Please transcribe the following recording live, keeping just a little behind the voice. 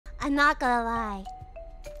I'm not gonna lie.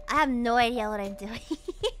 I have no idea what I'm doing. It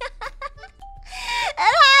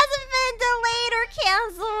hasn't been delayed or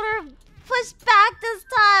canceled or pushed back this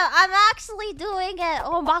time. I'm actually doing it.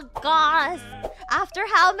 Oh my gosh. After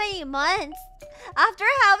how many months? After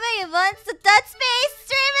how many months? The Dead Space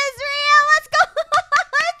stream is real. Let's go.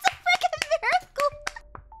 It's a freaking miracle.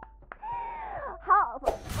 How?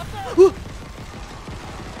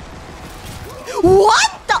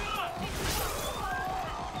 What the?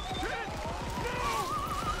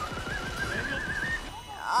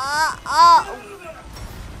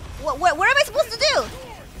 What am I supposed to do?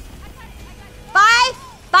 Bye?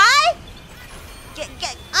 Bye?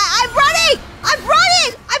 I'm running! I'm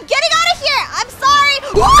running! I'm getting out of here! I'm sorry!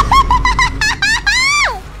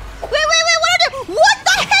 Wait, what are they? What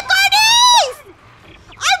the heck are these?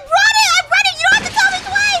 I'm running! You don't have to tell me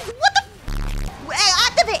twice! What the Hey,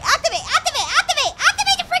 activate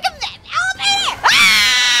the freaking elevator!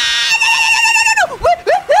 No!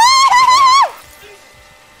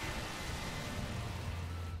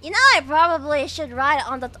 You know, I probably should ride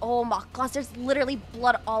on the... Oh my gosh, there's literally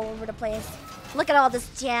blood all over the place. Look at all this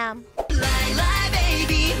jam.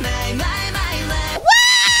 Baby, no!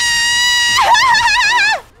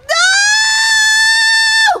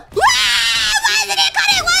 Why isn't it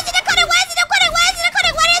cutting? Why isn't it cutting? Why isn't it cutting? Why isn't it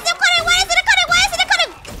cutting? Why isn't it cutting? Why isn't it cutting? Why isn't it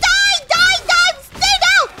cutting? Die! Stay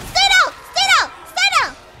down!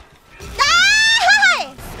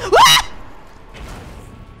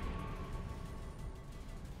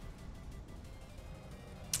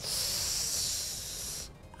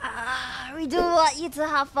 We do want you to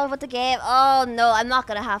have fun with the game. Oh no, I'm not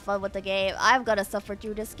gonna have fun with the game. I'm gonna suffer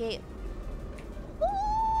through this game.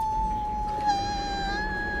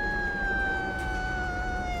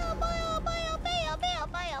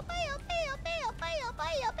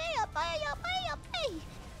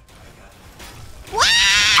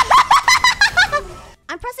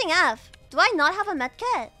 I'm pressing F. Do I not have a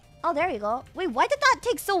medkit? Oh, there you go. Wait, why did that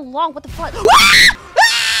take so long? What the fuck?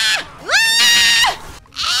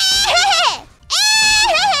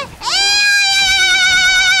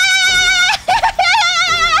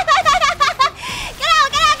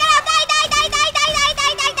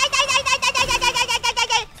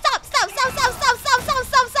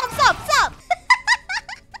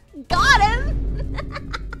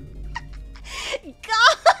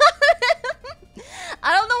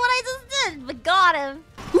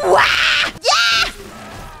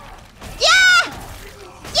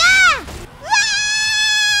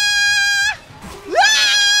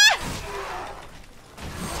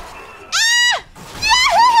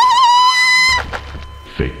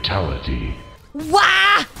 Fatality.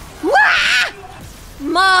 Wah! Wah!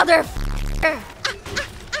 Motherfucker!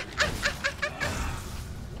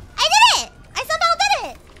 I did it! I somehow did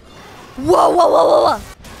it! Whoa! Wah! Wah!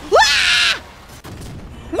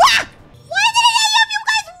 Why did any of you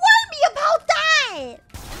guys warn me about that?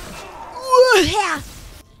 Yeah.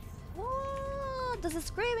 This is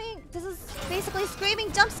screaming. This is basically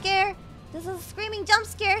screaming jump scare. This is a screaming jump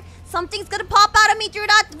scare. Something's gonna pop out of me through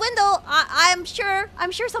that window. I'm sure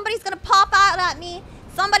somebody's gonna pop out at me.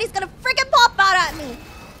 Somebody's gonna freaking pop out at me.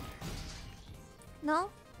 No?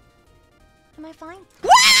 Am I fine? Wah!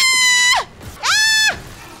 Ah!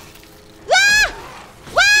 Wah!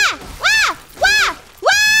 Wah! Wah! Wah!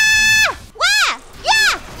 Wah! Wah!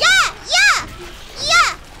 Yeah!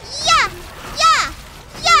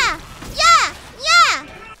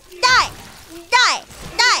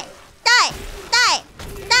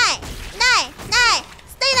 Die!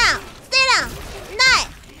 Stay down! Die!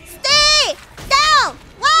 Stay down!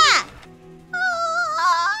 Wah!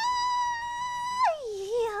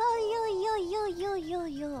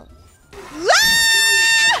 Yo.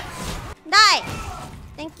 Die!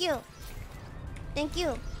 Thank you.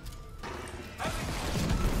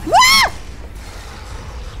 Wah!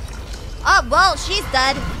 Oh, well, she's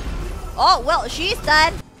dead.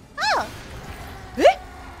 Oh! Eh?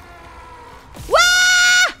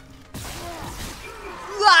 Wah!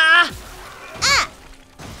 Wah!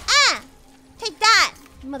 Take that,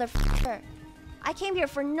 motherfucker. I came here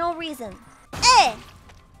for no reason.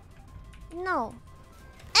 No.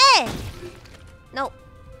 No.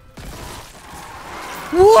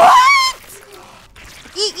 What?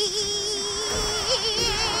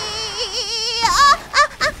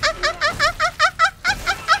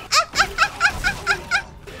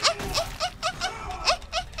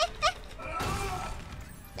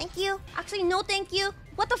 Thank you. Actually, no thank you.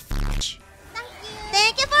 What the f***?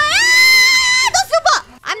 Thank you for... Don't super!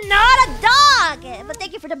 I'm not a dog! But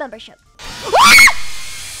thank you for the membership. Thank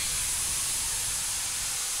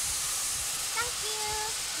you.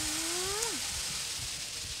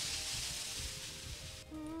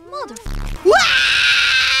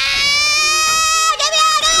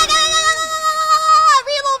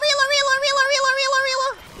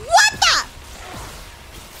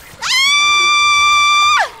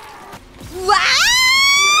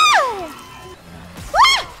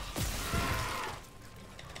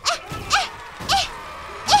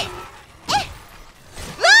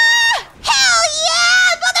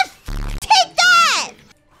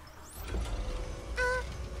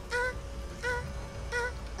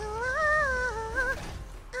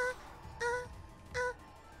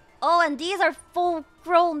 Oh, and these are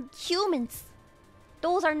full-grown humans.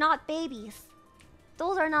 Those are not babies.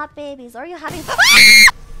 Those are not babies. Are you having...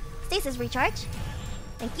 Stasis recharge.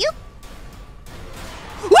 Thank you.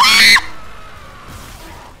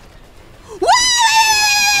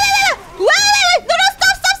 No, no,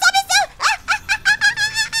 stop, stop, stop it, stop!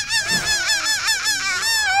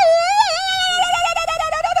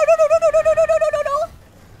 No.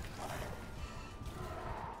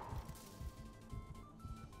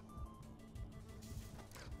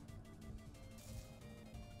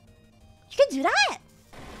 You can do that.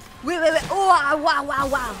 Wait. Oh, wow.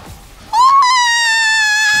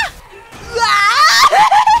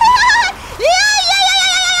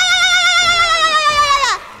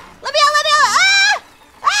 Let me out.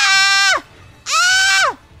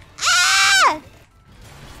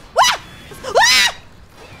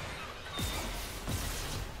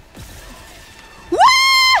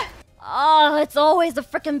 Oh, it's always the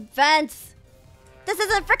frickin' vents. This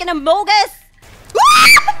isn't frickin' Among Us.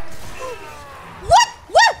 What?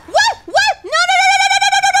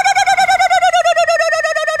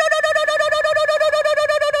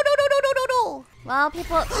 No. Well,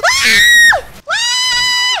 people. No.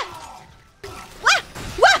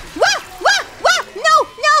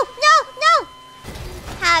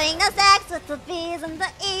 Having a sex with the bees and the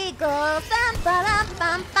eagles. Bam, ba, bam,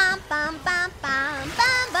 bam, bam, bam, bam, bam, ba,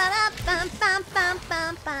 bam, bam, bam, bam, bam,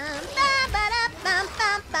 bam, ba, bam, bam, bam,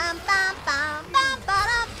 bam, bam, bam, ba, bam,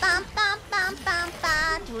 bam, bam, bam, bam,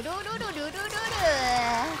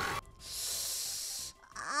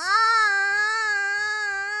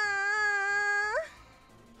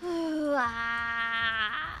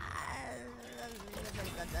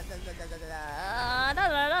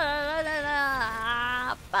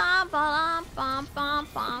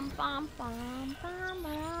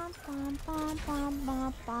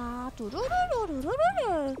 do.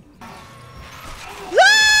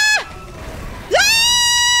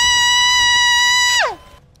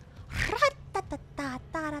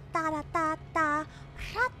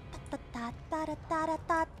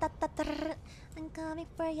 I'm coming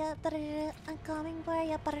for you. I'm coming for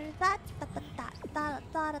you.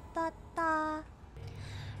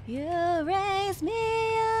 You raise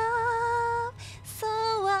me up so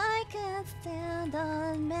I can stand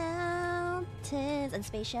on mountains and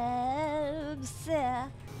spaceships.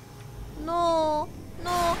 No.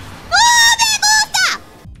 ¡Oh, me gusta!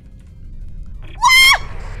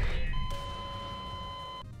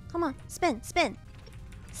 Come on, spin.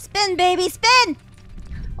 Spin, baby, spin!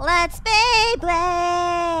 Let's play.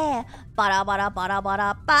 Ba ba ba ba ba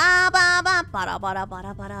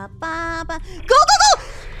ba. Go!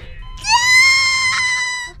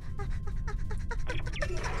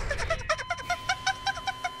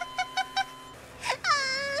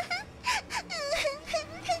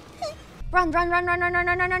 Run.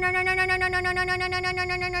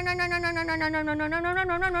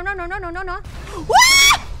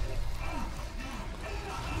 What?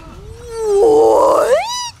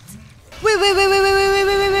 Wait.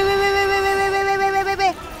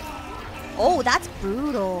 Oh, that's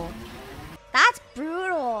brutal.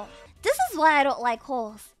 This is why I don't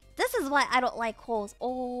like holes.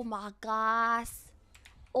 Oh my gosh.